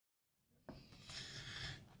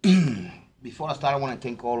Before I start, I want to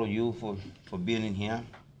thank all of you for being in here.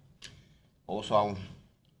 Also,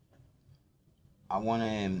 I want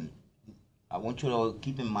to I want you to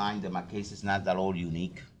keep in mind that my case is not that all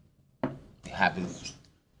unique. It happens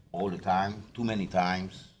all the time, too many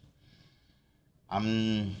times.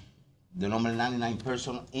 I'm the number 99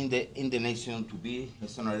 person in the nation to be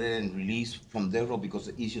exonerated and released from death row because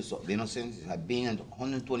the issues of innocence have been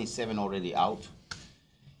 127 already out.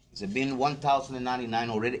 It's been 1,099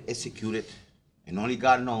 already executed, and only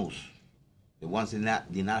God knows the ones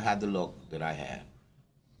did not have the luck that I had.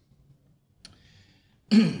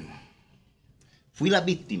 Fui la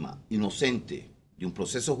víctima inocente de un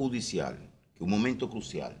proceso judicial que un momento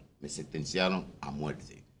crucial me sentenciaron a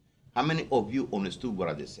muerte. How many of you understood what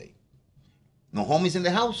I just said? No homies in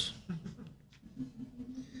the house?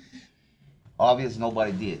 Obviously,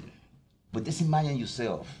 nobody did. But just imagine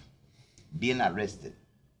yourself being arrested,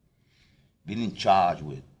 being in charge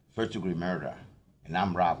with first-degree murder and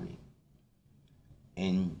armed robbery.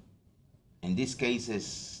 And in this case,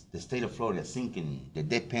 is the state of Florida sinking the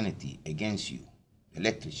death penalty against you,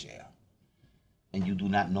 electric chair, and you do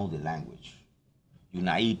not know the language. You're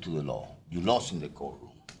naive to the law. You're lost in the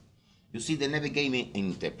courtroom. You see, they never gave me an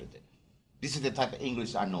interpreter. This is the type of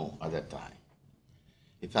English I know at that time.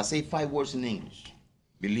 If I say 5 words in English,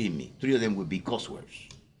 believe me, 3 of them would be cuss words.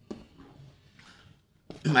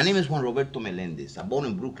 My name is Juan Melendez. I'm born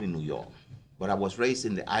in Brooklyn, New York, but I was raised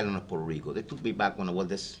in the island of Puerto Rico. They took me back when I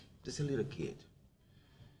was just a little kid.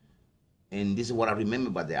 And this is what I remember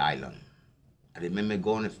about the island. I remember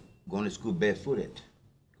going to school barefooted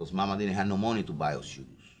because Mama didn't have no money to buy us shoes.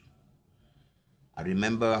 I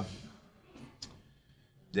remember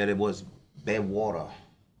that it was bad water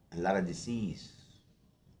and a lot of disease.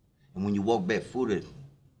 And when you walk barefooted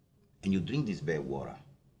and you drink this bad water,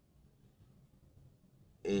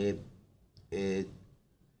 you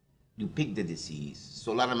pick the disease.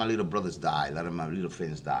 So a lot of my little brothers die, a lot of my little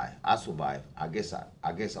friends die. I survived. I guess I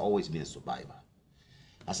always been a survivor.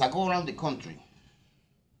 As I go around the country,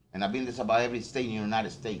 and I've been this about every state in the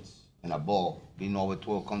United States and above, been over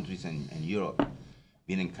 12 countries in Europe,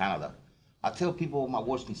 been in Canada, I tell people my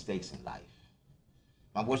worst mistakes in life.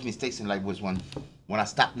 My worst mistakes in life was when I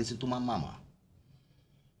stopped listening to my mama,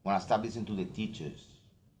 when I stopped listening to the teachers,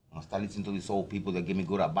 when I started listening to these old people that gave me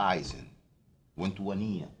good advice and went to one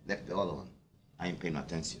ear, left the other one. I ain't paying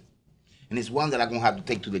attention. And it's one that I'm gonna have to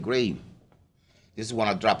take to the grave. This is when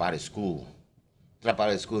I dropped out of school. Dropped out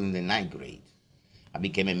of school in the 9th grade. I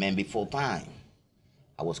became a man before time.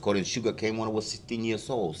 I was cutting sugar cane when I was 16 years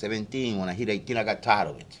old. 17, when I hit 18, I got tired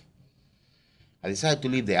of it. I decided to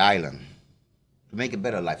leave the island to make a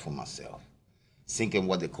better life for myself, thinking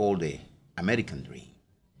what they call the American dream.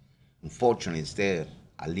 Unfortunately, instead,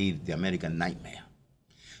 I lived the American nightmare.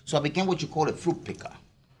 So I became what you call a fruit picker,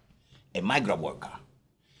 a migrant worker.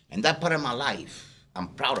 And that part of my life, I'm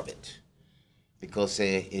proud of it, because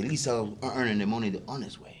at least I'm earning the money the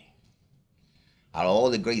honest way. Out of all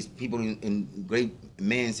the great people in great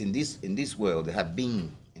men in this world that have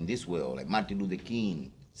been in this world, like Martin Luther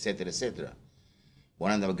King, etc., etc.,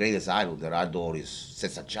 one of the greatest idols that I adore is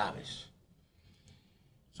Cesar Chavez.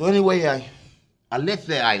 So anyway, I left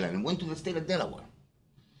the island and went to the state of Delaware.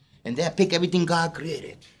 And there I picked everything God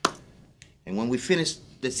created. And when we finished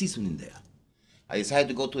the season in there, I decided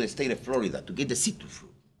to go to the state of Florida to get the citrus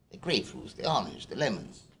fruit, the grapefruits, the orange, the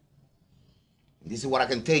lemons. And this is what I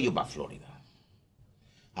can tell you about Florida.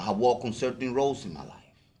 I have walked on certain roads in my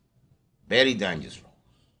life, very dangerous roads,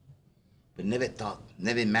 but never thought,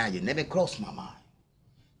 never imagined, never crossed my mind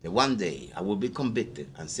that one day I will be convicted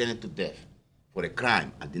and sentenced to death for a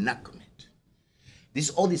crime I did not commit.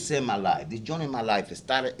 This odyssey in my life, this journey in my life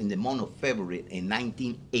started in the month of February in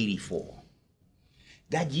 1984.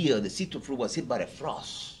 That year, the citrus fruit was hit by the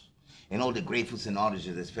frost, and all the grapefruits and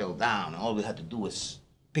oranges just fell down, and all we had to do was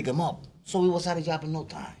pick them up. So we was out of job in no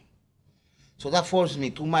time. So that forced me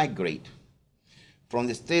to migrate from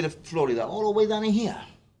the state of Florida all the way down in here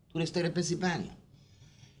to the state of Pennsylvania,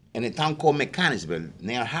 in a town called Mechanicsburg,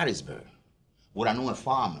 near Harrisburg, where I knew a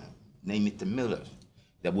farmer named Mr. Miller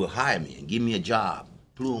that would hire me and give me a job,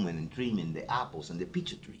 pluming and trimming the apples and the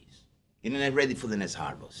peach trees, and then ready for the next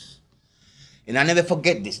harvest. And I never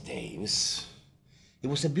forget this day. It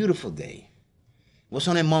was a beautiful day. It was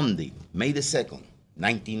on a Monday, May the 2nd,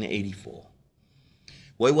 1984.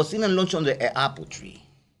 Well, I was sitting lunch on the apple tree.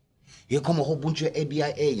 Here come a whole bunch of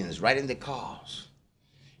FBI agents riding the cars.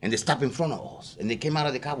 And they stopped in front of us. And they came out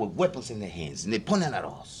of the car with weapons in their hands. And they pointed at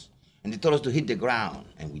us. And they told us to hit the ground.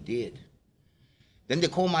 And we did. Then they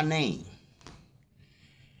called my name.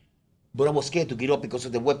 But I was scared to get up because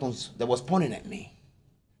of the weapons that was pointing at me.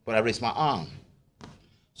 But I raised my arm.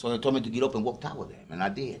 So they told me to get up and walk out with them, and I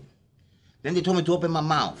did. Then they told me to open my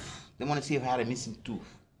mouth. They want to see if I had a missing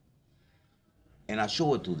tooth. And I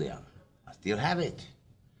showed it to them. I still have it.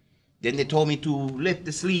 Then they told me to lift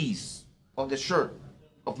the sleeves of the shirt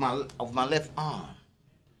of my left arm.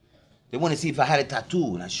 They want to see if I had a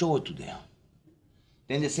tattoo, and I showed it to them.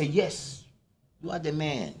 Then they say, yes, you are the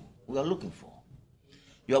man we are looking for.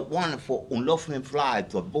 You are wanted for unlawful flight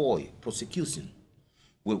to avoid prosecution,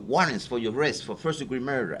 with warrants for your arrest for first-degree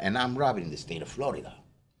murder and armed robbery in the state of Florida.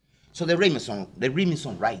 So they read me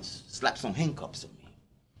some rights, slapped some handcuffs on me.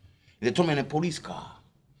 They took me in a police car.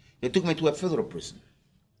 They took me to a federal prison.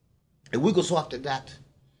 A week or so after that,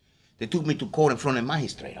 they took me to court in front of a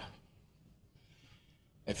magistrate,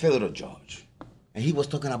 a federal judge, and he was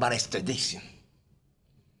talking about extradition.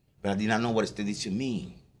 But I did not know what extradition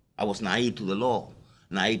means. I was naive to the law,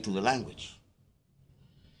 naive to the language.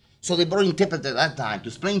 So they brought an interpreter at that time to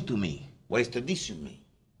explain to me what extradition means.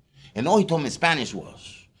 And all he told me in Spanish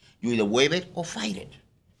was, you either waive it or fight it.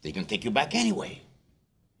 They can take you back anyway.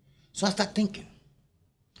 So I started thinking,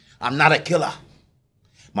 I'm not a killer.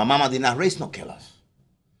 My mama did not raise no killers.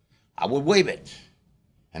 I would waive it.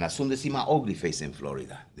 And as soon as they see my ugly face in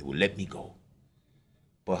Florida, they would let me go.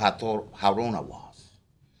 But how wrong I was.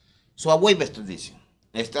 So I waived extradition.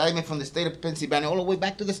 They extradited me from the state of Pennsylvania all the way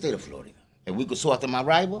back to the state of Florida. A week or so after my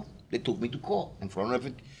arrival, they took me to court in front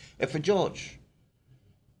of a judge.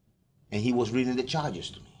 And he was reading the charges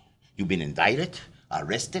to me. You've been indicted,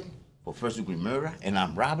 arrested for first-degree murder and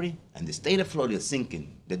armed robbery, and the state of Florida is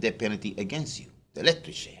sinking the death penalty against you, the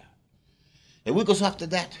electric share. A week or so after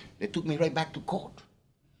that, they took me right back to court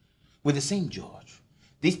with the same judge.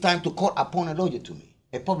 This time to court appointed a lawyer to me,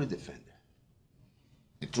 a public defender.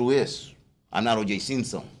 The truth is, I'm not O.J.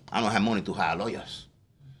 Simpson. I don't have money to hire lawyers.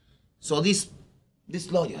 So this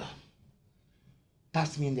lawyer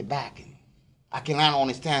passed me in the back, and I cannot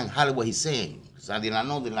understand hardly what he's saying, because I did not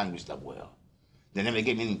know the language that well. They never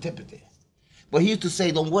gave me an interpreter. But he used to say,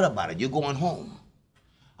 don't worry about it, you're going home.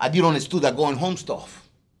 I didn't understand that going home stuff.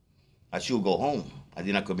 I should go home. I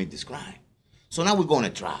did not commit this crime. So now we're going to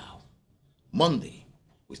trial. Monday,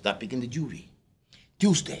 we start picking the jury.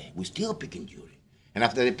 Tuesday, we're still picking jury. And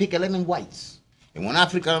after they pick 11 whites, and one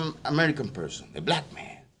African-American person, a black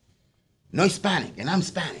man, no Hispanic, and I'm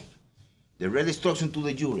Hispanic, they read instruction to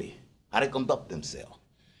the jury how to conduct themselves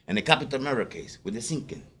in a capital murder case with the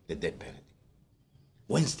sinking the death penalty.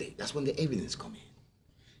 Wednesday, that's when the evidence come in.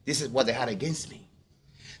 This is what they had against me.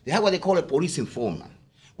 They had what they call a police informant,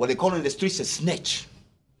 what they call in the streets a snitch.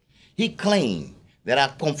 He claimed that I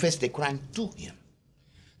confessed the crime to him.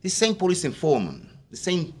 This same police informant, the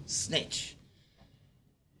same snitch,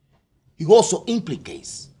 he also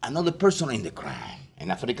implicates another person in the crime,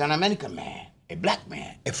 an African-American man, a black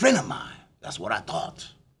man, a friend of mine. That's what I thought.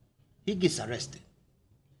 He gets arrested.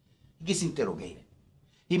 He gets interrogated.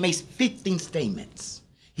 He makes 15 statements.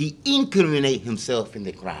 He incriminates himself in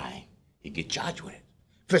the crime. He gets charged with it.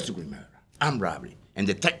 First-degree murder, armed robbery, and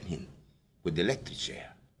they threaten him with the electric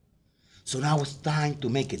chair. So now it's time to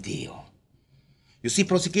make a deal. You see,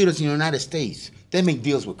 prosecutors in the United States, they make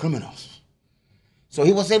deals with criminals. So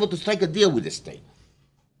he was able to strike a deal with the state.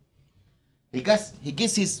 He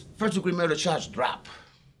gets his first-degree murder charge drop.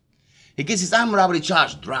 He gets his armed robbery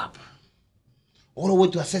charge drop. All the way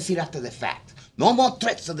to assess it after the fact. No more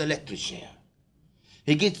threats of the electric chair.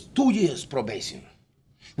 He gets 2 years probation.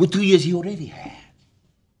 With 2 years he already had.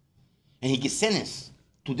 And he gets sentenced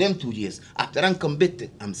to them 2 years. After I'm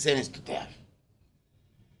convicted, I'm sentenced to death.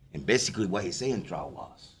 And basically what he said in trial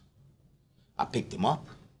was, I picked him up,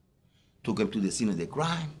 took him to the scene of the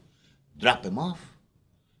crime, dropped him off,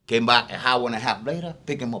 came back an hour and a half later,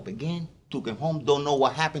 picked him up again, took him home, don't know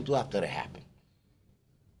what happened to after it happened.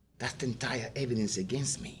 That's the entire evidence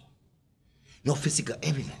against me. No physical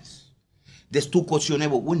evidence. There's 2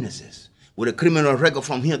 questionable witnesses with a criminal record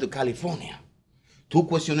from here to California. 2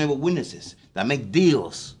 questionable witnesses that make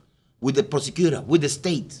deals with the prosecutor, with the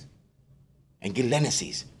state, and get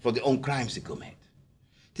leniencies for their own crimes they commit.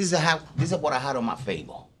 This is what I had on my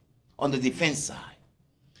favor. On the defense side,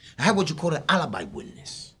 I have what you call an alibi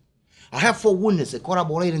witness. I have 4 witnesses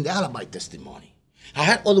corroborating the alibi testimony. I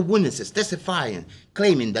had other witnesses testifying,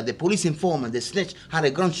 claiming that the police informant, the snitch, had a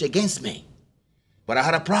grudge against me. But I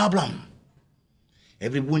had a problem.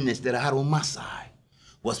 Every witness that I had on my side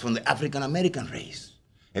was from the African-American race,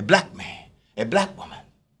 a black man, a black woman.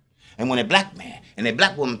 And when a black man and a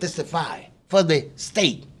black woman testify for the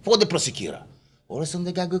state, for the prosecutor, all of a sudden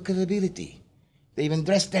they got good credibility. They even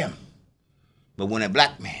dressed them. But when a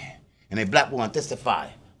black man and a black woman testify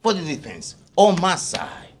for the defense on my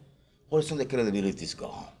side, all of a sudden the credibility is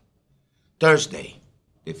gone. Thursday,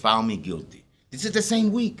 they found me guilty. This is the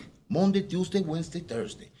same week. Monday, Tuesday, Wednesday,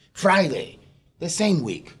 Thursday. Friday, the same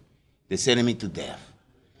week. They sentenced me to death.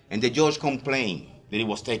 And the judge complained that it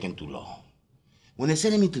was taking too long. When they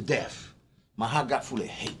sentenced me to death, my heart got full of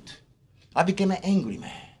hate. I became an angry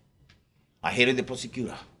man. I hated the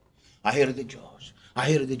prosecutor. I hated the judge. I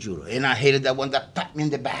hated the juror. And I hated that one that tapped me in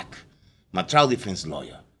the back, my trial defense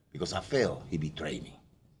lawyer, because I felt he betrayed me.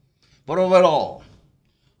 But overall,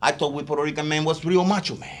 I thought we Puerto Rican men was real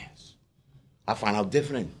macho men. I found out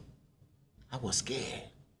different. I was scared.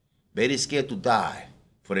 Very scared to die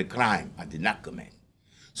for a crime I did not commit.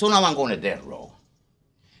 So now I'm going to death row.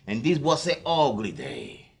 And this was an ugly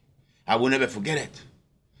day. I will never forget it.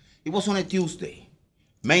 It was on a Tuesday,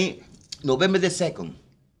 November the 2nd,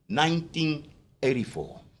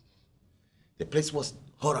 1984. The place was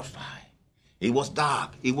horrified. It was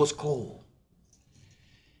dark. It was cold.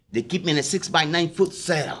 They keep me in a 6-by-9-foot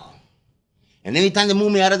cell. And anytime they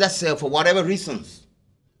move me out of that cell, for whatever reasons,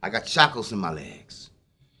 I got shackles in my legs,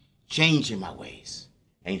 chains in my waist,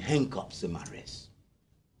 and handcuffs in my wrists.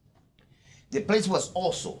 The place was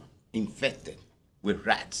also infected with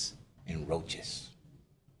rats and roaches.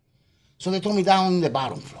 So they threw me down on the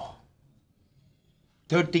bottom floor.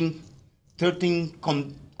 13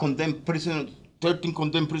 condemned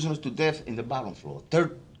prisoners to death in the bottom floor.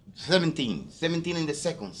 17 in the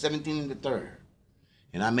second, 17 in the third.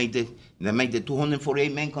 And I made the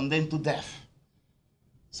 248 men condemned to death.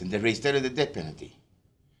 Since they reinstated the death penalty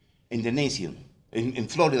in the nation, in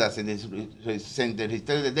Florida, since they reinstated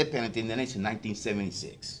the death penalty in the nation in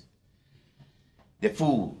 1976. They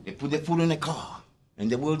put the food in the car,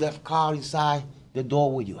 and they wheel that car inside the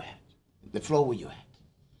door where you at, the floor where you at.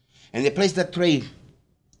 And they place that tray,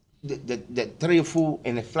 the tray of food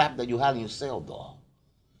in the flap that you have in your cell door,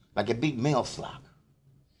 like a big mail slot.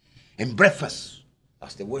 And breakfast,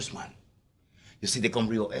 that's the worst one. You see, they come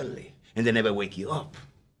real early, and they never wake you up.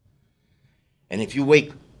 And if you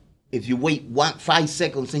wait 5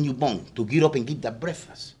 seconds and you bone to get up and get that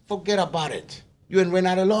breakfast, forget about it. You ain't ran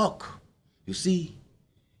out of luck. You see,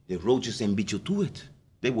 the roaches ain't beat you to it.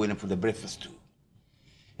 They waiting for the breakfast too.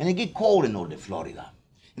 And it get cold in northern Florida.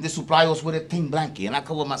 And they supply us with a thin blanket, and I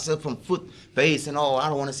cover myself from foot, face, and all. I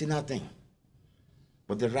don't want to see nothing.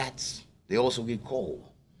 But the rats, they also get cold,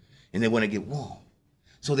 and they want to get warm.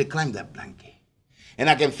 So they climb that blanket. And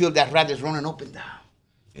I can feel that rat is running up and down.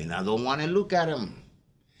 And I don't want to look at him.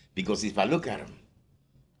 Because if I look at him,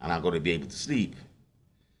 I'm not going to be able to sleep.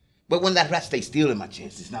 But when that rat stays still in my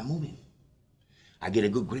chest, it's not moving. I get a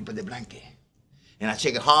good grip of the blanket. And I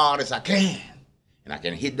shake it hard as I can. And I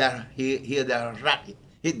can hear that rat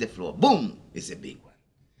hit the floor. Boom! It's a big one.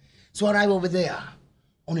 So I arrive over there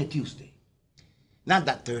on a Tuesday. Not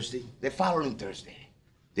that Thursday, the following Thursday.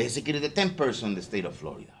 They executed the 10th person in the state of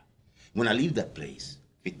Florida. When I leave that place,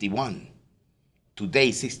 51.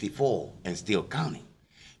 Today, 64, and still counting.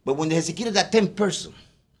 But when they executed that 10th person,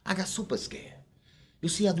 I got super scared. You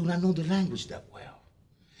see, I do not know the language that well.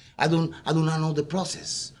 I do not know the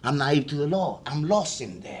process. I'm naive to the law. I'm lost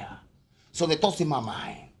in there. So the thoughts in my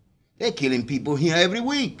mind, they're killing people here every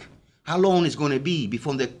week. How long is going to be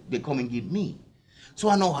before they come and get me? So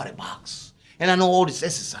I know how to box. And I know all this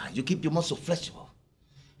exercise. You keep your muscle flexible.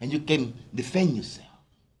 And you can defend yourself.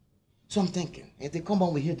 So I'm thinking, if they come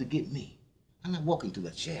over here to get me, I'm not walking to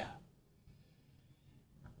that chair.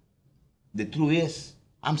 The truth is,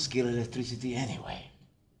 I'm scared of electricity anyway.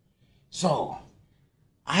 So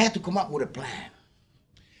I had to come up with a plan.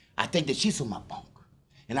 I take the sheets of my bunk,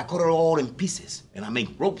 and I cut it all in pieces, and I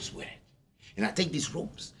make ropes with it. And I take these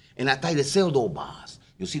ropes, and I tie the cell door bars.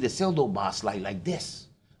 You see the cell door bars slide like this.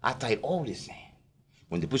 I tied all this in.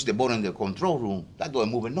 When they push the button in the control room, that door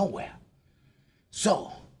ain't moving nowhere.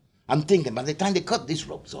 So I'm thinking, by the time they cut these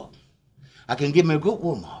ropes up, I can give me a good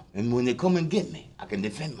warm-up. And when they come and get me, I can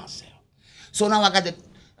defend myself. So now I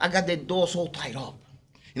got the doors all tied up.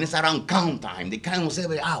 And it's around count time. They count us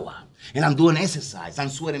every hour. And I'm doing exercise. I'm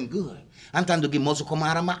sweating good. I'm trying to get muscle come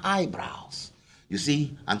out of my eyebrows. You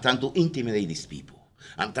see, I'm trying to intimidate these people.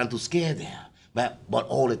 I'm trying to scare them. But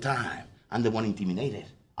all the time, I'm the one intimidated.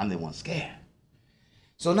 I'm the one scared.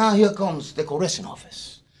 So now here comes the correction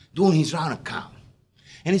office, doing his round of count.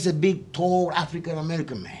 And he's a big, tall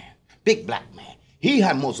African-American man, big black man. He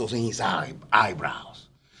had muscles in his eyebrows.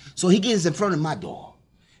 So he gets in front of my door.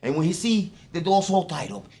 And when he see the door's all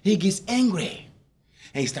tied up, he gets angry.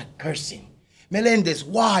 And he starts cursing. Melendez,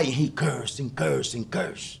 why? And he cursed and cursed and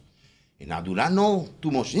cursed. And I do not know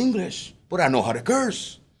too much English, but I know how to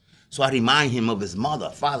curse. So I remind him of his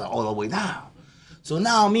mother, father, all the way down. So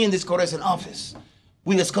now me in this correction office,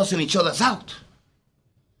 we discussing each other's out.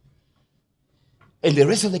 And the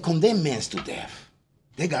rest of the condemned men to death,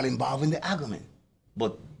 They got involved in the argument.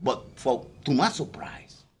 But to my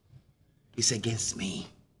surprise, it's against me.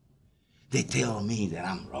 They tell me that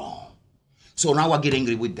I'm wrong. So now I get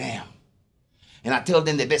angry with them. And I tell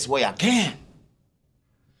them the best way I can.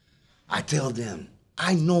 I tell them,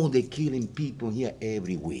 I know they're killing people here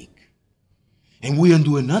every week. And we aren't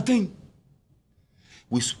doing nothing.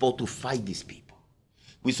 We're supposed to fight these people.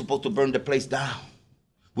 We're supposed to burn the place down.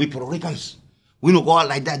 We Puerto Ricans, we don't go out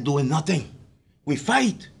like that doing nothing. We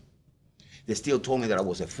fight. They still told me that I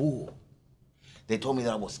was a fool. They told me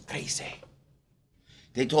that I was crazy.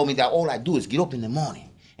 They told me that all I do is get up in the morning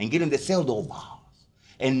and get in the cell door bars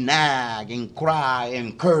and nag and cry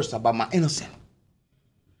and curse about my innocence.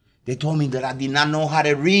 They told me that I did not know how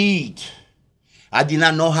to read. I did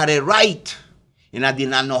not know how to write. And I did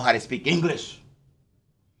not know how to speak English.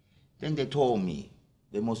 Then they told me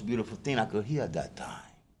the most beautiful thing I could hear at that time.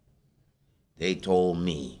 They told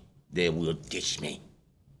me they will teach me.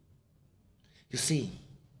 You see,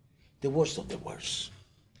 the worst of the worst,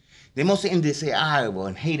 the most indesirable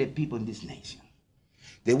and hated people in this nation,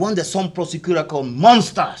 the one that some prosecutor called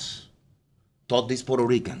monsters, taught this Puerto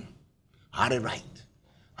Rican how to write,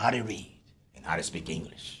 how to read, and how to speak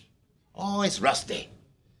English. Oh, it's rusty,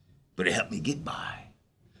 but it helped me get by.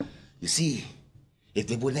 You see, if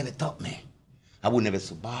they would never taught me, I would never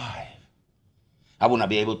survive. I would not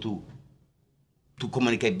be able to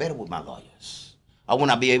communicate better with my lawyers. I would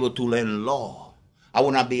not be able to learn law. I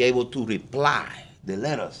would not be able to reply the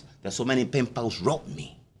letters that so many pen pals wrote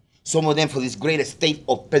me. Some of them for this great state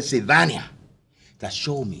of Pennsylvania that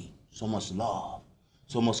show me so much love,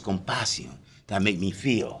 so much compassion that make me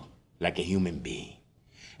feel like a human being.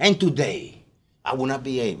 And today, I will not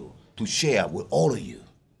be able to share with all of you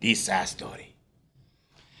this sad story.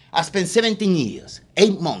 I spent 17 years,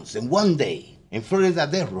 8 months, and 1 day in Florida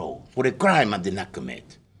death row for a crime I did not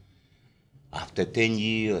commit. After 10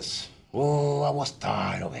 years, oh, I was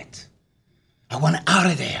tired of it. I wanted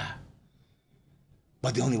out of there.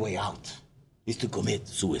 But the only way out is to commit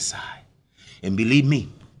suicide. And believe me,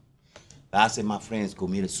 lots of my friends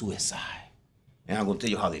committed suicide. And I'm going to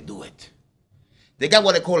tell you how they do it. They got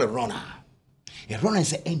what they call a runner. A runner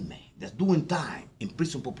is an inmate that's doing time in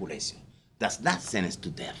prison population that's not sentenced to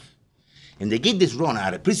death. And they give this runner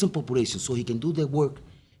out of prison population so he can do their work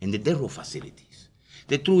in the death row facilities.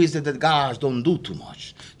 The truth is that the guards don't do too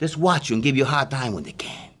much. Just watch you and give you a hard time when they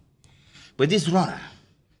can. But this runner,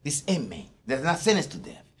 this inmate that's not sentenced to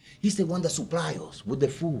death, he's the one that supplies us with the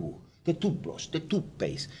food, the toothbrush, the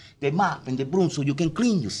toothpaste, the mop, and the broom so you can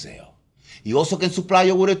clean your cell. He also can supply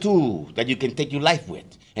you with a tool that you can take your life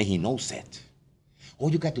with, and he knows it. All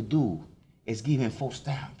you got to do is give him 4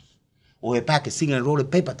 stamps or a pack of cigarette and roll of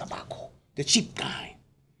paper tobacco, the cheap kind,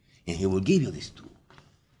 and he will give you this tool.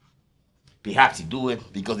 Perhaps he do it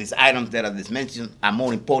because these items that I just mentioned are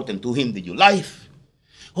more important to him than your life.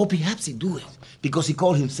 Or perhaps he do it because he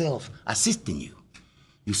called himself assisting you.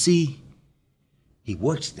 You see, he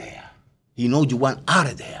works there. He knows you want out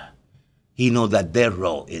of there. He knows that death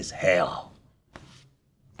row is hell.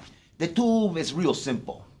 The tube is real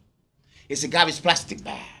simple. It's a garbage plastic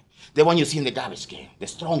bag, the one you see in the garbage can, the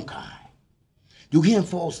strong kind. You give him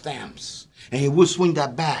 4 stamps, and he will swing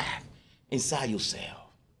that bag inside your cell.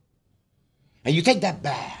 And you take that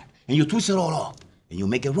bag, and you twist it all up, and you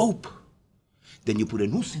make a rope. Then you put a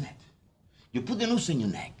noose in it. You put the noose in your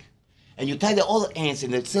neck, and you tie the other ends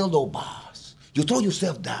in the cell door bars. You throw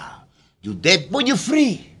yourself down. You're dead, but you're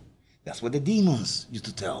free. That's what the demons used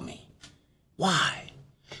to tell me. Why?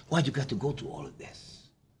 Why you got to go through all of this?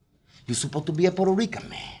 You're supposed to be a Puerto Rican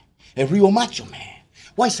man, a real macho man.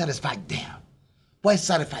 Why satisfy them? Why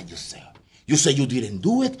satisfy yourself? You say you didn't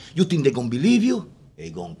do it? You think they're going to believe you? They're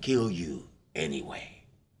going to kill you anyway.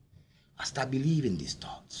 I start believing these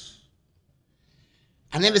thoughts.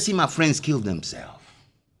 I never see my friends kill themselves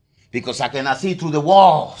because I cannot see through the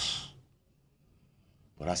walls.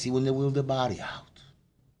 But I see when they wheel the body out.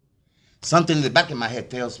 Something in the back of my head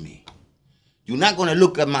tells me, you're not going to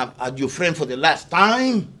look at your friend for the last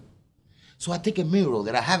time. So I take a mirror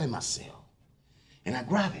that I have in my cell, and I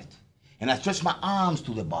grab it, and I stretch my arms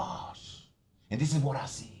to the bars. And this is what I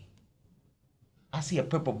see. I see a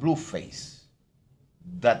purple-blue face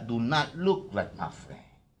that do not look like my friend.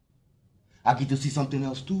 I get to see something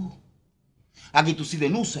else too. I get to see the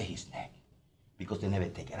noose in his neck because they never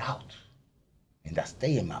take it out. And that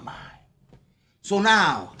stay in my mind. So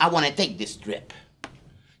now I want to take this trip.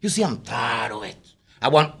 You see, I'm tired of it. I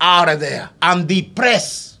want out of there. I'm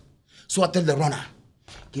depressed. So I tell the runner,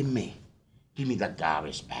 give me that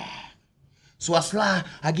garbage bag. So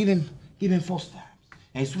I give him 4 stamps.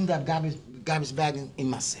 And he swing that garbage bag in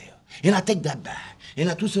my cell. And I take that bag, and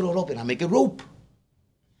I twist it all up, and I make a rope.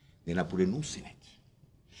 Then I put a noose in it.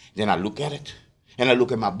 Then I look at it, and I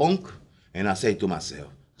look at my bunk, and I say to myself,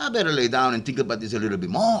 I better lay down and think about this a little bit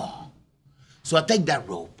more. So I take that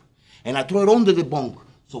rope, and I throw it under the bunk,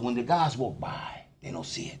 so when the guys walk by, they don't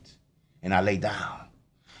see it. And I lay down.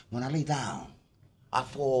 When I lay down, I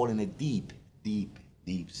fall in a deep, deep,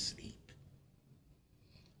 deep sleep.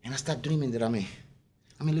 And I start dreaming that I'm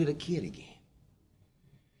a little kid again.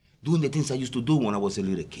 Doing the things I used to do when I was a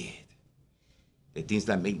little kid. The things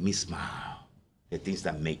that make me smile. The things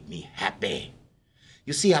that make me happy.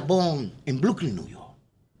 You see, I born in Brooklyn, New York.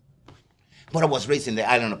 But I was raised in the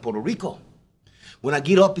island of Puerto Rico. When I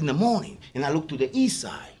get up in the morning and I look to the east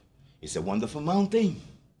side, it's a wonderful mountain.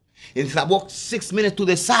 And if I walk 6 minutes to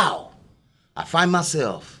the south, I find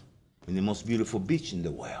myself in the most beautiful beach in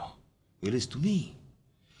the world. It is to me.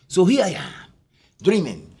 So here I am,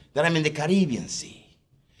 dreaming that I'm in the Caribbean Sea.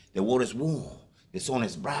 The water is warm, the sun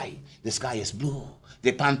is bright, the sky is blue,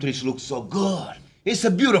 the palm trees look so good. It's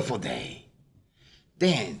a beautiful day.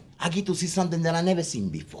 Then I get to see something that I never seen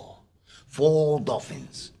before. 4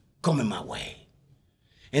 dolphins coming my way.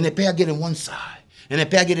 And a pair get in one side, and a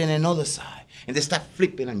pair get in another side, and they start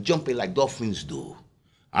flipping and jumping like dolphins do.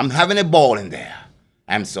 I'm having a ball in there.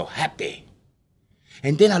 I'm so happy.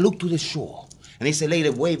 And then I look to the shore, and there's a lady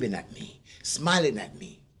waving at me, smiling at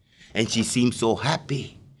me. And she seems so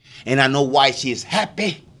happy. And I know why she is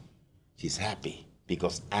happy. She's happy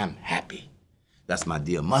because I'm happy. That's my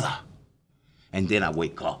dear mother. And then I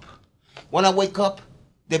wake up. When I wake up,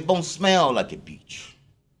 the bones smell like a beach.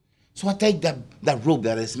 So I take that rope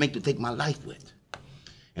that is meant to take my life with.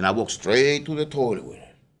 And I walk straight to the toilet with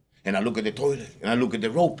it. And I look at the toilet, and I look at the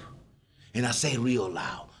rope. And I say real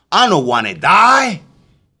loud, I don't want to die.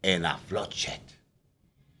 And I flush it.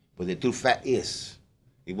 But the true fact is,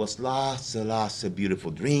 it was lots and lots of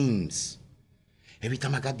beautiful dreams. Every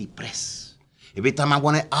time I got depressed, every time I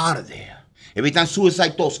wanted out of there, every time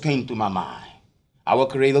suicide thoughts came to my mind, our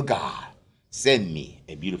Creator God sent me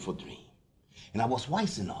a beautiful dream. And I was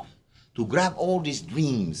wise enough to grab all these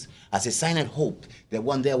dreams as a sign of hope that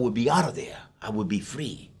one day I would be out of there. I would be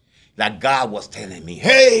free. Like God was telling me,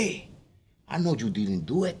 hey, I know you didn't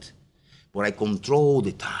do it, but I control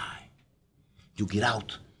the time. You get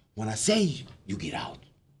out. When I say you get out,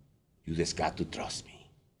 you just got to trust me.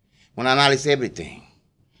 When I analyze everything,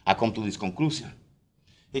 I come to this conclusion.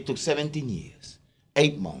 It took 17 years,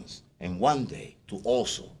 8 months, and 1 day to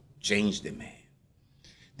also change the man.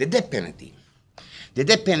 The death penalty. The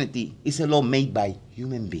death penalty is a law made by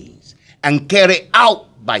human beings and carried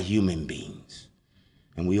out by human beings.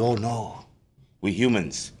 And we all know, we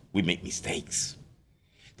humans, we make mistakes.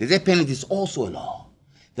 The death penalty is also a law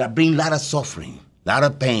that brings a lot of suffering, a lot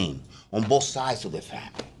of pain on both sides of the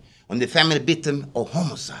family. On the family victim of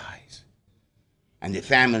homicides, and the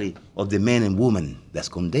family of the man and woman that's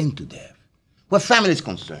condemned to death. Where family is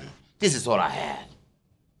concerned, this is all I had.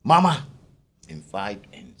 Mama and 5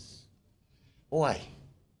 ends. Boy,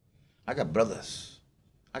 I got brothers.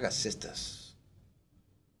 I got sisters.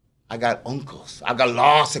 I got uncles. I got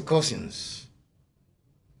lots of cousins.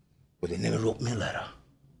 But they never wrote me a letter.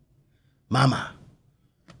 Mama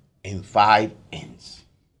and 5 ends.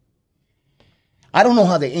 I don't know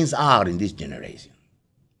how the ends are in this generation.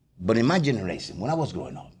 But in my generation, when I was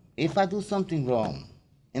growing up, if I do something wrong,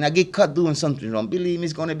 and I get caught doing something wrong, believe me,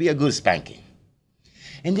 it's going to be a good spanking.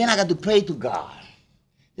 And then I got to pray to God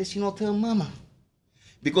that she don't tell mama.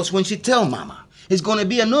 Because when she tell mama, it's going to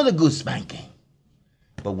be another good spanking.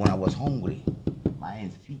 But when I was hungry, my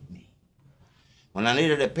aunt feed me. When I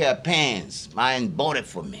needed a pair of pants, my aunt bought it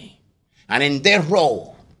for me. And in their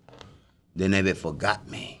role, they never forgot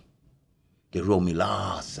me. They wrote me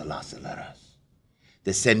lots and lots of letters.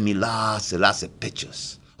 They sent me lots and lots of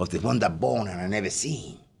pictures of the one that born and I never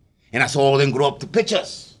seen. And I saw them grow up to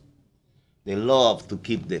pictures. They love to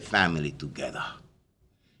keep their family together.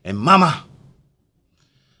 And mama,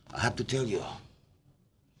 I have to tell you,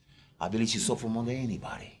 I believe she suffered more than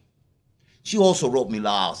anybody. She also wrote me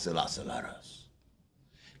lots and lots of letters.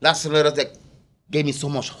 Lots of letters that gave me so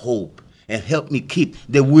much hope and helped me keep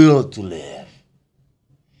the will to live.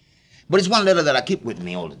 But it's one letter that I keep with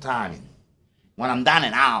me all the time. And when I'm down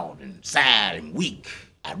and out and sad and weak,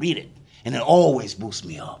 I read it. And it always boosts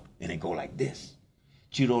me up. And it go like this.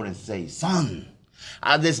 She wrote and say, son,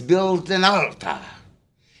 I just built an altar.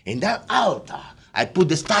 In that altar, I put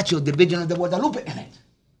the statue of the Virgin of the Guadalupe in it.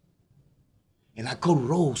 And I cut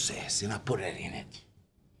roses and I put it in it.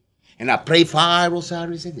 And I pray 5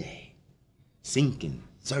 rosaries a day. Thinking,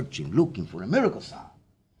 searching, looking for a miracle sign.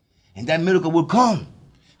 And that miracle will come.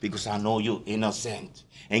 Because I know you're innocent.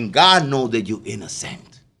 And God knows that you're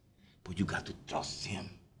innocent. But you got to trust him.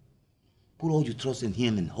 Put all your trust in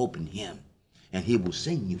him and hope in him, and he will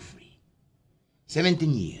set you free.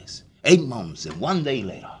 17 years, 8 months, and 1 day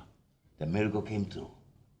later, the miracle came through.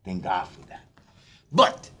 Thank God for that.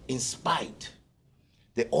 But in spite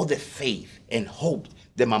the other faith and hope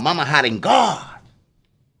that my mama had in God,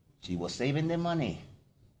 she was saving the money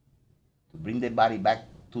to bring the body back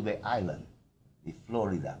to the island in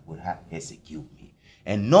Florida would have executed me.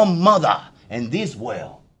 And no mother in this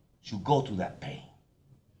world should go through that pain.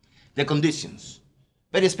 The conditions,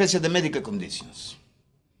 very especially the medical conditions.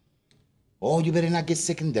 Oh, you better not get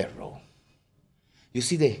sick in death row. You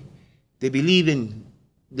see, they believe in,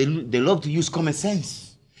 they love to use common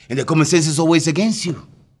sense. And the common sense is always against you.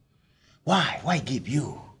 Why? Why give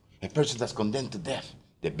you, a person that's condemned to death,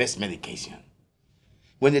 the best medication?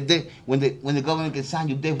 When the government can sign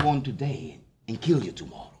you death warrant today and kill you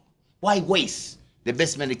tomorrow. Why waste the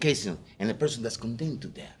best medication in a person that's condemned to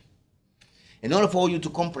death? In order for you to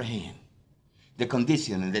comprehend the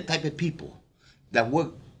condition and the type of people that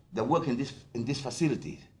work in this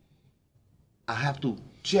facility, I have to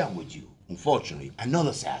share with you, unfortunately,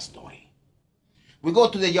 another sad story. We go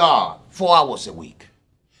to the yard 4 hours a week,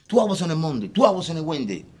 2 hours on a Monday, 2 hours on a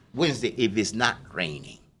Wednesday if it's not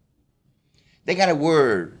raining. They got a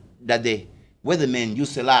word that the weathermen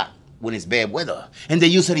use a lot when it's bad weather, and they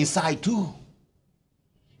use it inside too.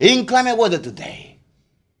 Inclement weather today.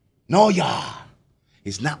 No, yeah,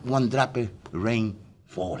 it's not one drop of rain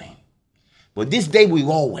falling. But this day we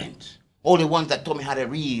all went. All the ones that taught me how to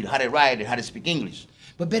read, how to write, and how to speak English.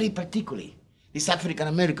 But very particularly, this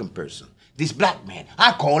African-American person, this black man,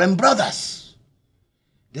 I call them brothers.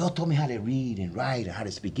 They all taught me how to read and write and how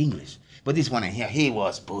to speak English. But this one in here, he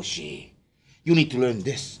was pushy. You need to learn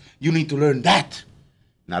this. You need to learn that.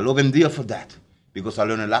 And I love him dear for that, because I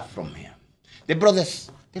learned a lot from him. The brothers,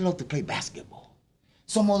 they love to play basketball.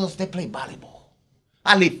 Some others, they play volleyball.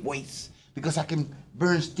 I lift weights because I can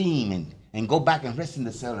burn steam and go back and rest in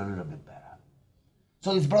the cell a little bit better.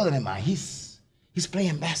 So this brother of mine, he's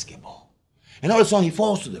playing basketball. And all of a sudden, he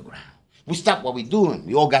falls to the ground. We stopped what we're doing.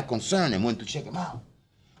 We all got concerned and went to check him out.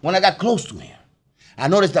 When I got close to him, I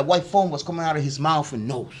noticed that white foam was coming out of his mouth and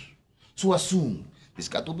nose. So I assumed this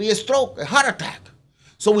got to be a stroke, a heart attack.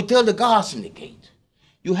 So we tell the guards in the gate,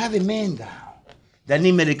 you have a man down that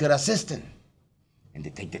need medical assistance. And they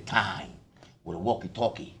take the time with a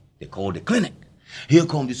walkie-talkie. They call the clinic. Here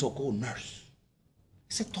comes the so-called nurse.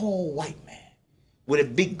 It's a tall white man with a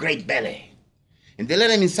big, great belly. And they let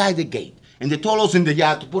him inside the gate. And they told us in the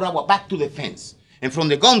yard to put our back to the fence. And from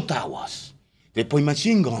the gun towers, they point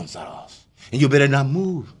machine guns at us. And you better not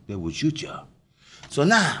move. They will shoot you. So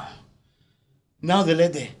now they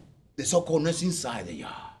let the so-called nurse inside the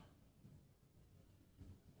yard.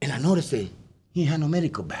 And I noticed that he had no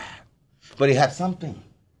medical bag. But he had something.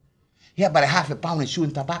 He had about a half a pound of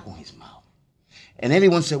chewing tobacco in his mouth. And every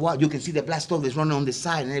once in a while, you can see the black stuff that's running on the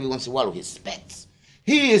side, and every once in a while, his spits.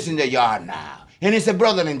 He is in the yard now, and it's a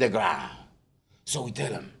brother in the ground. So we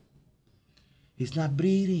tell him, he's not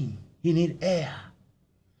breathing. He need air.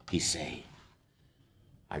 He say,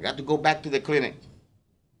 I got to go back to the clinic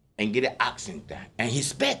and get an oxygen tank. And he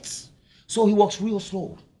spits. So he walks real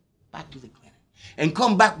slow back to the clinic and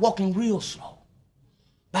come back walking real slow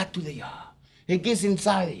back to the yard. He gets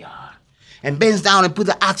inside the yard and bends down and put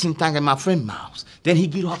the oxygen tank in my friend's mouth. Then he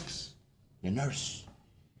get up, the nurse,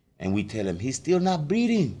 and we tell him he's still not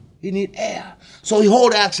breathing. He need air. So he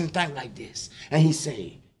hold the oxygen tank like this, and he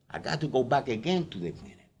say, I got to go back again to the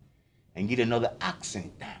clinic and get another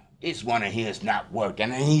oxygen tank. This one in here is not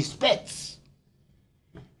working, and he spits.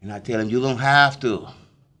 And I tell him, you don't have to.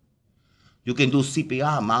 You can do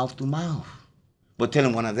CPR mouth to mouth. But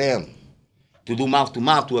telling one of them to do mouth to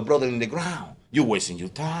mouth to a brother in the ground, you're wasting your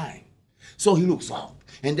time. So he looks up,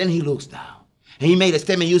 and then he looks down. And he made a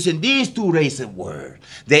statement using these two racist words,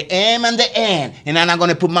 the M and the N, and I'm not going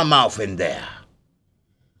to put my mouth in there.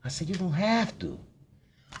 I said, you don't have to.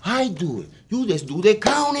 I do it. You just do the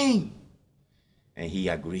counting. And he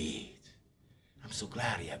agreed. I'm so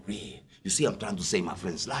glad he agreed. You see, I'm trying to save my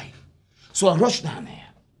friend's life. So I rushed down there,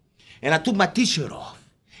 and I took my T-shirt off,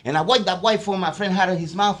 and I wiped that white foam my friend had in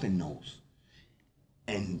his mouth and nose.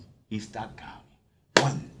 And he started counting.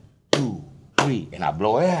 1, 2, 3, and I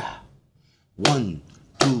blow air. 1,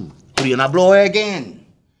 2, 3, and I blow air again.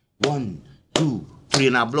 1, 2, 3,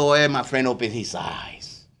 and I blow air. My friend opened his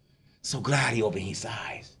eyes. So glad he opened his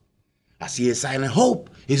eyes. I see a silent hope.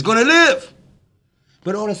 He's gonna live.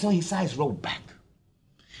 But all of a sudden his eyes rolled back.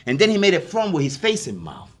 And then he made a front with his face and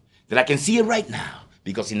mouth that I can see it right now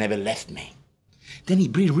because he never left me. Then he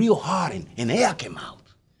breathed real hard and air came out.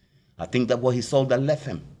 I think that was his soul that left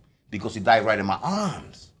him because he died right in my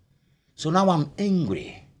arms. So now I'm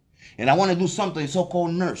angry. And I want to do something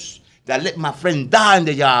so-called nurse that let my friend die in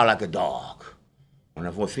the yard like a dog. When I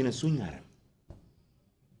was feeling swing at him,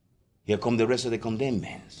 here come the rest of the condemned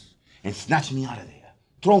men and snatch me out of there,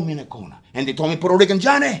 throw me in a corner. And they told me, Puerto Rican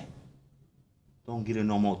Johnny, don't get it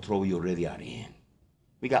no more trouble you already are in.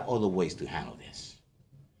 We got other ways to handle this.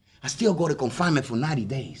 I still go to confinement for 90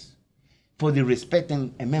 days for the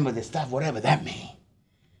respecting a member of the staff, whatever that means.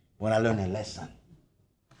 When I learned a lesson,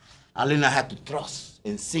 I learned I had to trust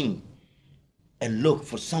and sing and look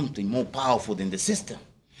for something more powerful than the system.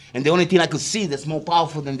 And the only thing I could see that's more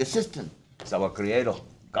powerful than the system is our Creator,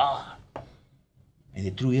 God. And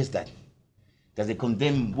the truth is that they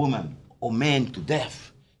condemn woman or man to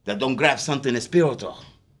death that don't grab something spiritual,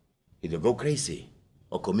 either go crazy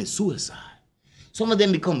or commit suicide. Some of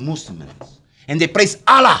them become Muslims and they praise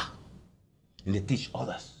Allah and they teach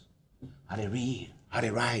others how to read, how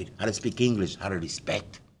to write, how to speak English, how to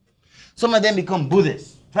respect. Some of them become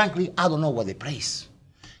Buddhists. Frankly, I don't know what they praise,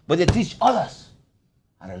 but they teach others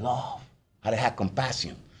how to love, how to have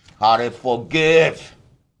compassion, how to forgive.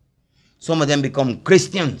 Some of them become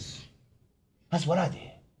Christians. That's what I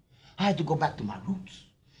did. I had to go back to my roots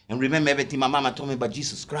and remember everything my mama told me about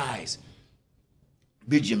Jesus Christ,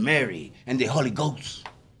 Virgin Mary, and the Holy Ghost.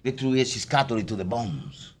 The truth is she's Catholic to the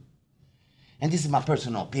bones. And this is my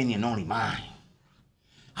personal opinion, only mine.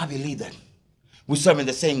 I believe that we're serving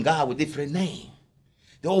the same God with different names.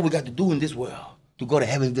 That all we got to do in this world to go to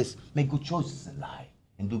heaven is just make good choices in life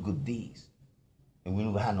and do good deeds. And we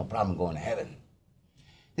never have no problem going to heaven.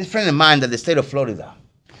 This friend of mine in the state of Florida,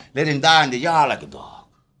 let him die in the yard like a dog.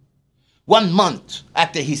 1 month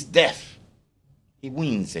after his death, he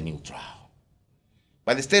wins a new trial.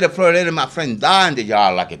 But the state of Florida letting my friend die in the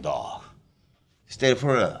yard like a dog. The state of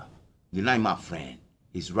Florida denied my friend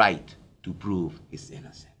his right to prove his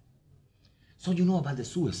innocence. So you know about the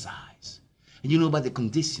suicides, and you know about the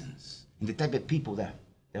conditions, and the type of people that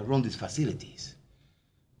run these facilities.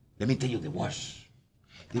 Let me tell you the worst.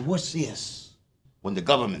 The worst is when the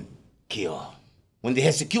government kill, when they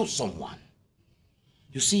execute someone.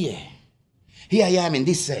 You see, here I am in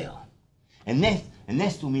this cell, and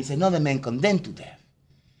next to me is another man condemned to death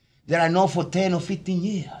that I know for 10 or 15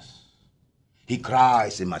 years. He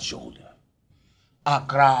cries in my shoulder. I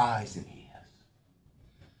cries in his.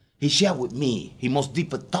 He shared with me his most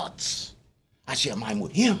deeper thoughts. I share mine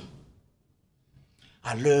with him.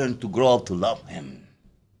 I learned to grow up to love him.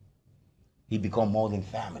 He became more than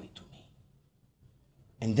family to me.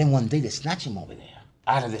 And then one day they snatch him over there,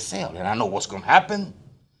 out of the cell, and I know what's going to happen.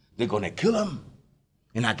 They're going to kill him,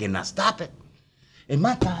 and I cannot stop it. And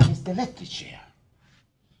my time is the electric chair.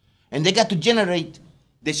 And they got to generate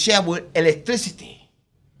the chair with electricity.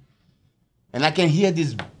 And I can hear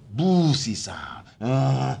this boozy sound.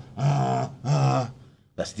 That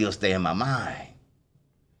still stay in my mind.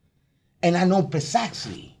 And I know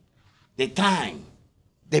precisely the time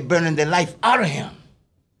they're burning the life out of him.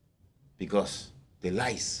 Because the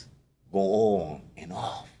lights go on and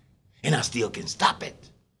off. And I still can stop it.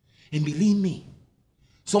 And believe me,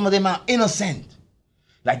 some of them are innocent.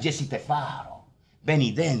 Like Jesse Tefaro,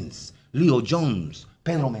 Benny Dance, Leo Jones,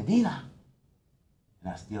 Pedro Medina.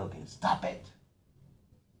 And I still can stop it.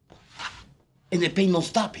 And the pain don't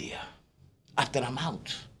stop here after I'm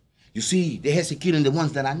out. You see, they're executing the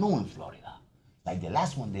ones that I know in Florida. Like the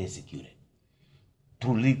last one they executed.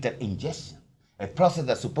 Through lethal injection. A process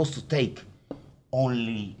that's supposed to take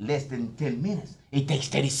only less than 10 minutes. It takes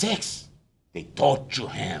 36. They torture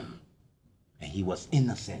him. And he was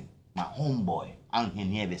innocent. My homeboy, Angel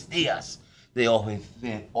Nieves Diaz. They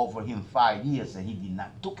offered him 5 years and he did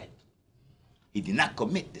not took it. He did not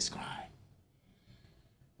commit this crime.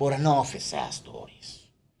 But enough of sad stories.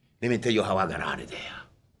 Let me tell you how I got out of there.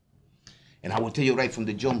 And I will tell you right from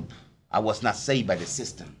the jump, I was not saved by the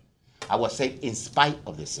system. I was saved in spite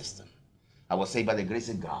of the system. I was saved by the grace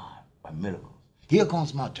of God, by miracles. Here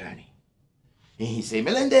comes my attorney. And he said,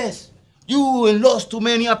 Melendez, you lost too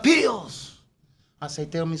many appeals. I say,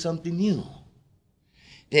 tell me something new.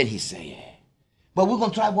 Then he said, but we're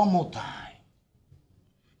going to try one more time.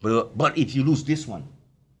 But if you lose this one,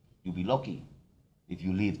 you'll be lucky. If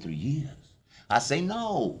you live 3 years. I say,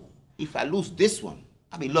 no. If I lose this one,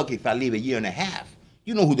 I'll be lucky if I live 1.5 years.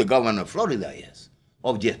 You know who the governor of Florida is,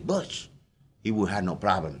 of Jeff Bush. He would have no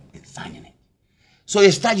problem in signing it. So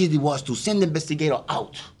his strategy was to send the investigator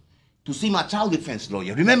out to see my child defense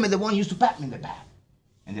lawyer. Remember the one who used to pat me in the back?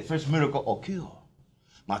 And the first miracle occurred.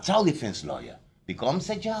 My child defense lawyer becomes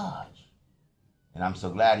a judge. And I'm so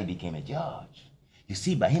glad he became a judge. You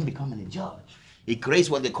see, by him becoming a judge, he creates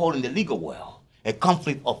what they call in the legal world a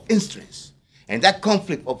conflict of interest. And that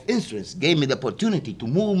conflict of interest gave me the opportunity to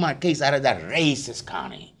move my case out of that racist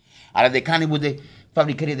county, out of the county where they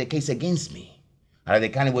fabricated the case against me, out of the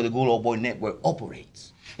county where the Good Old Boy Network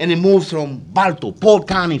operates. And it moves from Balto, Polk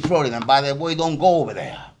County, Florida, and by the way, don't go over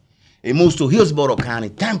there. It moves to Hillsborough County,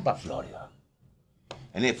 Tampa, Florida.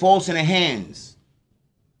 And it falls in the hands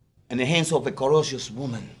of a courageous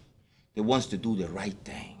woman that wants to do the right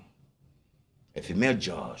thing. A female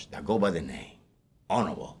judge that go by the name,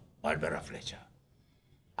 Honorable Barbara Fletcher.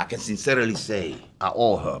 I can sincerely say I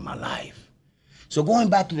owe her my life. So going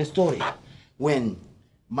back to the story, when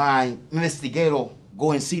my investigator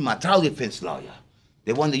go and see my trial defense lawyer,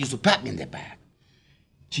 the one that used to pat me in the back,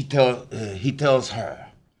 he tells her,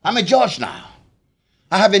 I'm a judge now.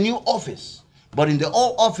 I have a new office. But in the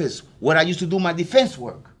old office where I used to do my defense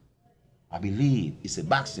work, I believe it's a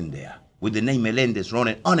box in there with the name Melendez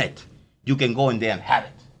running on it. You can go in there and have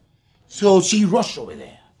it. So she rushed over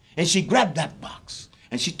there and she grabbed that box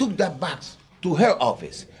and she took that box to her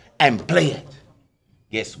office and played it.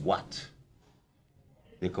 Guess what?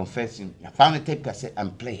 The confession, I found a tape cassette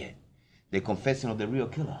and played it. The confession of the real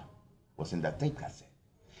killer was in that tape cassette.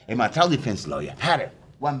 And my trial defense lawyer had it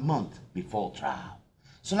 1 month before trial.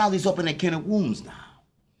 So now this open a can of worms now.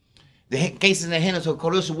 The case is in the hands of a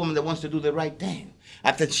courageous woman that wants to do the right thing.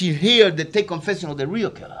 After she heard the tape confession of the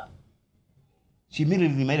real killer, she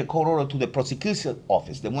immediately made a court order to the prosecution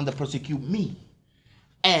office, the one that prosecute me,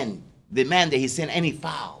 and demanded he send any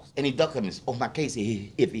files, any documents of my case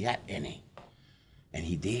if he had any. And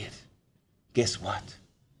he did. Guess what?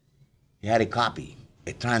 He had a copy,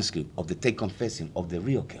 a transcript of the tape confession of the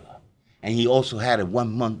real killer. And he also had it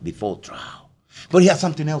 1 month before trial. But he had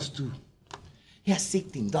something else too. He had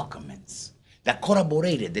 16 documents that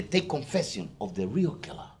corroborated the tape confession of the real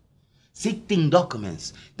killer. 16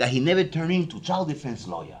 documents that he never turned into child defense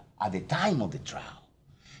lawyer at the time of the trial.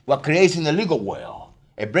 What creates in the legal world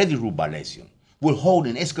a Brady rule violation will hold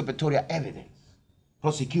in exculpatory evidence.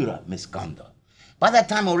 Prosecutor misconduct. By that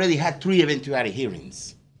time, I already had 3 eventuality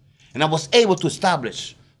hearings. And I was able to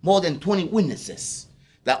establish more than 20 witnesses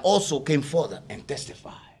that also came forward and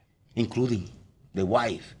testified, including the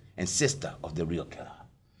wife and sister of the real killer,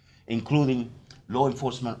 including law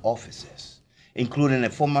enforcement officers, including a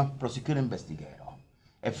former prosecuting investigator,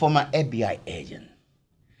 a former FBI agent,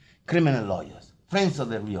 criminal lawyers, friends of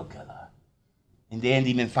the real killer. In the end,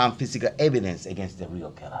 even found physical evidence against the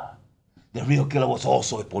real killer. The real killer was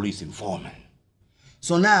also a police informant.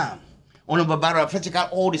 So now, Honorable Barbara Fletcher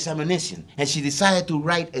got all this ammunition, and she decided to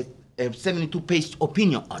write a 72-page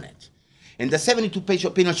opinion on it. In the 72-page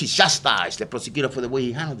opinion, she chastised the prosecutor for the way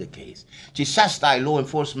he handled the case. She chastised law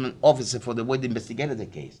enforcement officer for the way they investigated the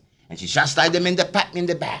case. And she chastised the man that pat me in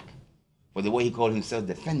the back for the way he called himself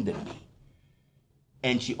defending me.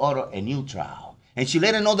 And she ordered a new trial. And she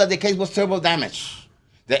let her know that the case was terrible damage.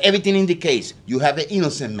 That everything indicates you have an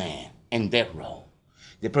innocent man in death row.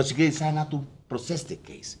 The prosecutor decided not to process the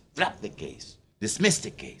case, drop the case, dismiss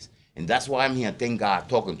the case. And that's why I'm here, thank God,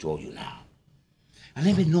 talking to all you now. I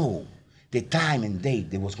never know the time and date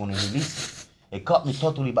they was going to release it. It caught me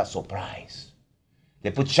totally by surprise.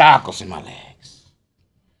 They put shackles in my legs,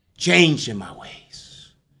 chains in my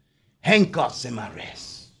waist, handcuffs in my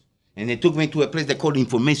wrists. And they took me to a place they called the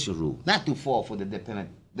information room. Not too far for the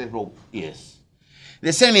death row is.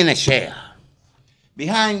 They sent me in a chair.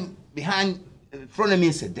 In front of me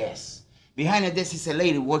is a desk. Behind the desk is a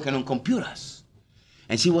lady working on computers.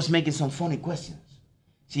 And she was making some funny questions.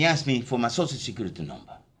 She asked me for my social security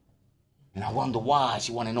number. And I wonder why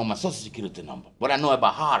she wanted to know my social security number. But I know it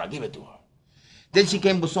by heart, I give it to her. Then she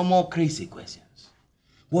came with some more crazy questions.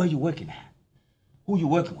 Where are you working at? Who you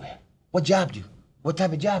working with? What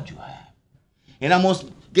type of job do you have? And I almost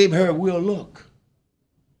gave her a weird look.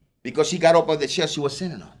 Because she got up on the chair she was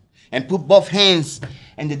sitting on. And put both hands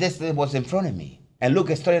in the desk that was in front of me. And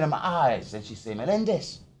looked straight in my eyes. And she said,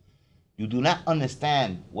 Melendez, you do not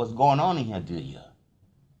understand what's going on in here, do you?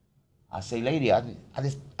 I say, lady, I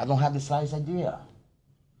don't have the slightest idea.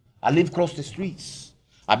 I live across the streets.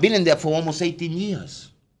 I've been in there for almost 18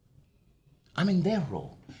 years. I'm in death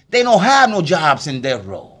row. They don't have no jobs in death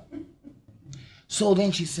row. So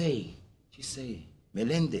then she say,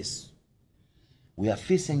 Melendez, we are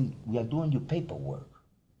doing your paperwork.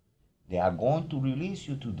 They are going to release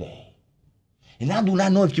you today. And I do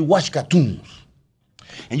not know if you watch cartoons.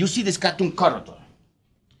 And you see this cartoon character.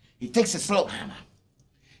 He takes a slow hammer.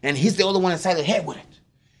 And hits the other one inside the head with it.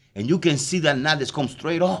 And you can see that knot that's come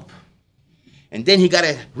straight up. And then he got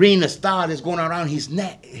a ring of star that's going around his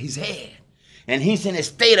neck, his head. And he's in a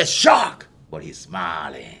state of shock. But he's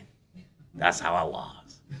smiling. That's how I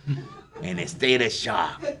was. In a state of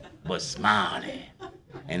shock, but smiling.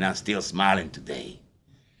 And I'm still smiling today.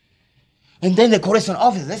 And then the correctional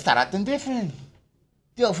officer, they start acting different.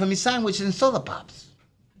 They offer me sandwiches and soda pops.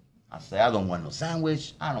 I say, I don't want no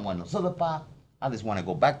sandwich. I don't want no soda pop. I just want to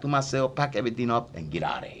go back to my cell, pack everything up, and get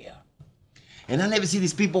out of here. And I never see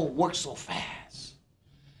these people work so fast.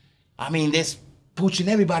 I mean, they're pushing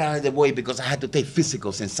everybody out of the way because I had to take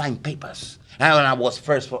physicals and sign papers. And I was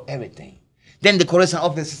first for everything. Then the correctional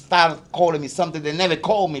officer started calling me something they never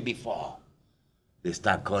called me before. They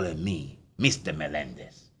start calling me Mr.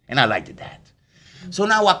 Melendez. And I liked that. So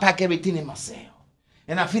now I pack everything in my cell.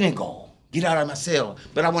 And I finna go, get out of my cell.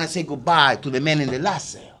 But I want to say goodbye to the man in the last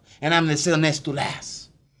cell. And I'm in the cell next to last.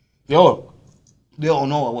 They all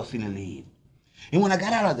know I was finna leave. And when I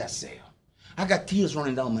got out of that cell, I got tears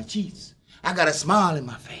running down my cheeks. I got a smile in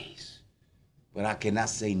my face. But I cannot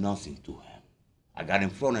say nothing to him. I got in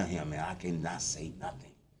front of him and I cannot say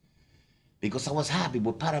nothing. Because I was happy,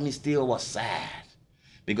 but part of me still was sad.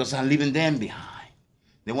 Because I'm leaving them behind.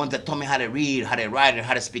 The ones that taught me how to read, how to write, and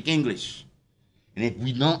how to speak English. And if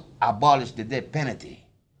we don't abolish the death penalty,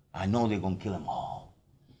 I know they're going to kill them all.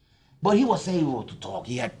 But he was able to talk.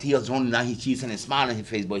 He had tears running down his cheeks and a smile on his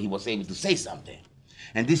face, but he was able to say something.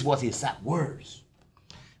 And this was his exact words.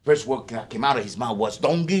 First word that came out of his mouth was,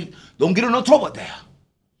 don't get in no trouble there.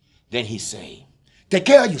 Then he say, take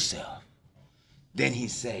care of yourself. Then he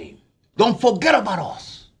say, don't forget about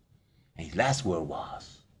us. And his last word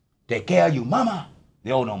was, take care of your mama.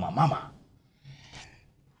 They all know my mama.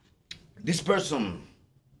 This person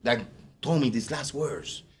that told me these last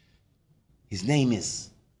words, his name is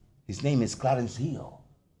Clarence Hill.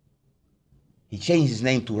 He changed his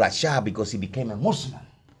name to Rashad because he became a Muslim.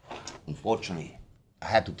 Unfortunately, I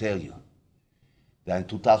had to tell you that in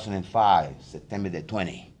 2005, September the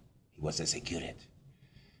 20th, he was executed.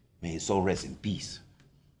 May his soul rest in peace.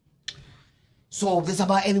 So this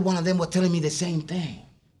about every one of them were telling me the same thing.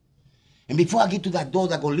 And before I get to that door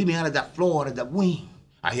that's gonna lead me out of that floor, out of that wing,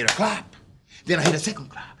 I hear a clap. Then I hear a second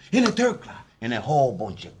clap, and a third clap, and a whole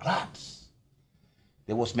bunch of claps.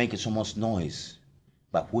 They was making so much noise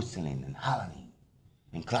by whistling and hollering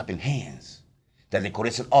and clapping hands that the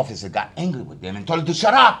correctional officer got angry with them and told them to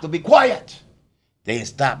shut up, to be quiet. They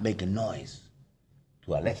stopped making noise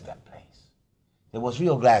till I left that place. They was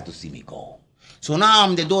real glad to see me go. So now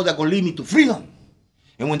I'm the door that's gonna lead me to freedom.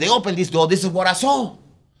 And when they opened this door, this is what I saw.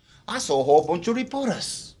 I saw a whole bunch of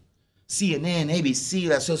reporters. CNN, ABC,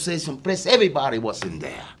 the Association Press, everybody was in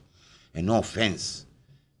there. And no offense,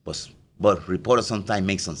 but reporters sometimes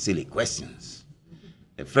make some silly questions.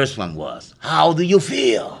 The first one was, how do you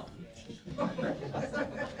feel?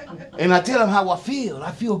 And I tell them how I feel.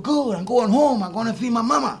 I feel good. I'm going home. I'm going to feed my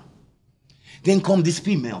mama. Then come this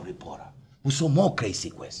female reporter with some more crazy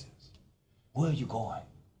questions. Where are you going?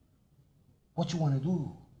 What you want to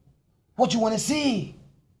do? What you want to see?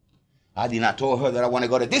 I did not tell her that I want to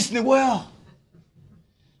go to Disney World.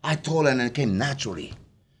 I told her and it came naturally.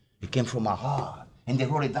 It came from my heart. And they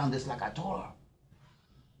wrote it down just like I told her.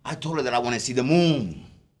 I told her that I want to see the moon.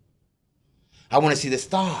 I want to see the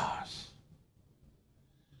stars.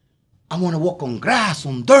 I want to walk on grass,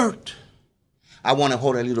 on dirt. I want to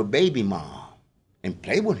hold a little baby mom and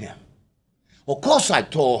play with him. Of course I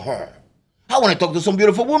told her. I want to talk to some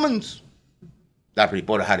beautiful women. That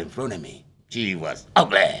reporter had in front of me. She was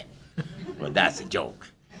ugly. Well, that's a joke.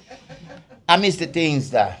 I miss the things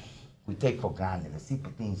that we take for granted, the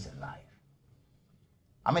simple things in life.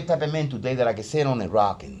 I'm a type of man today that I can sit on a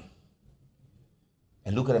rock and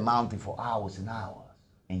look at a mountain for hours and hours,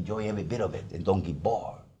 enjoy every bit of it, and don't get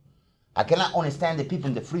bored. I cannot understand the people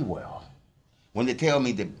in the free world when they tell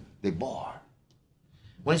me they're bored.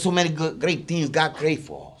 When so many great things God created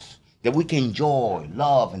for us that we can enjoy,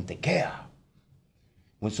 love, and take care.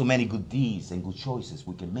 When so many good deeds and good choices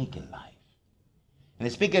we can make in life.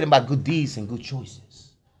 And speaking about good deeds and good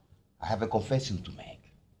choices, I have a confession to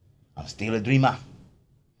make. I'm still a dreamer.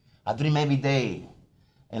 I dream every day,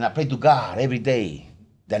 and I pray to God every day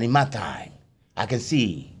that in my time, I can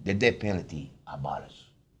see the death penalty abolished.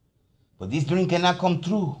 But this dream cannot come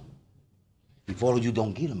true if all of you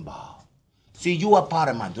don't get involved. See, you are part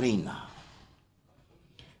of my dream now.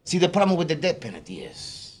 See, the problem with the death penalty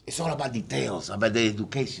is, it's all about details, about the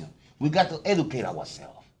education. We got to educate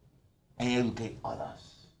ourselves and educate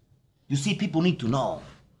others. You see, people need to know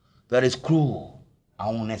that it's cruel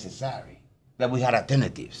and unnecessary, that we have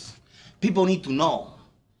alternatives. People need to know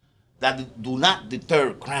that do not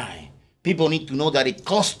deter crime. People need to know that it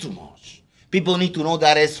costs too much. People need to know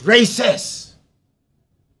that it's racist.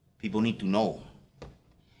 People need to know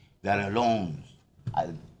that alone,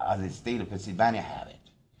 as the state of Pennsylvania have it,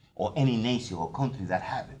 or any nation or country that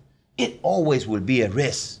have it, it always will be a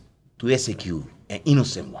risk to execute an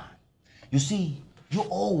innocent one. You see, you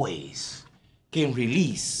always can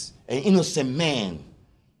release an innocent man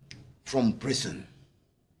from prison.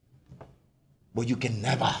 But you can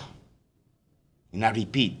never, and I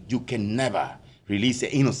repeat, you can never release an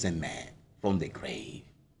innocent man from the grave.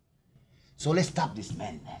 So let's stop this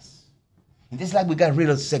madness. And just like we got rid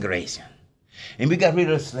of segregation, and we got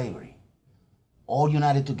rid of slavery, all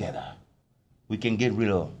united together, we can get rid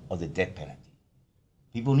of the death penalty.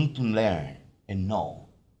 People need to learn and know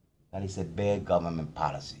that it's a bad government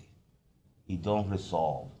policy. It don't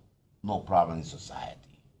resolve no problem in society.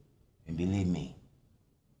 And believe me,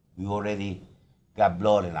 we already got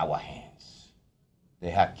blood in our hands. They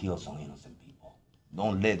have killed some innocent people.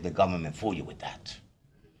 Don't let the government fool you with that.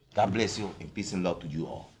 God bless you, and peace and love to you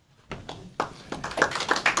all.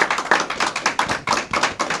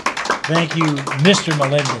 Thank you, Mr.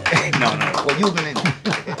 Melendez. No. Well, you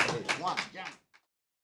Melendez.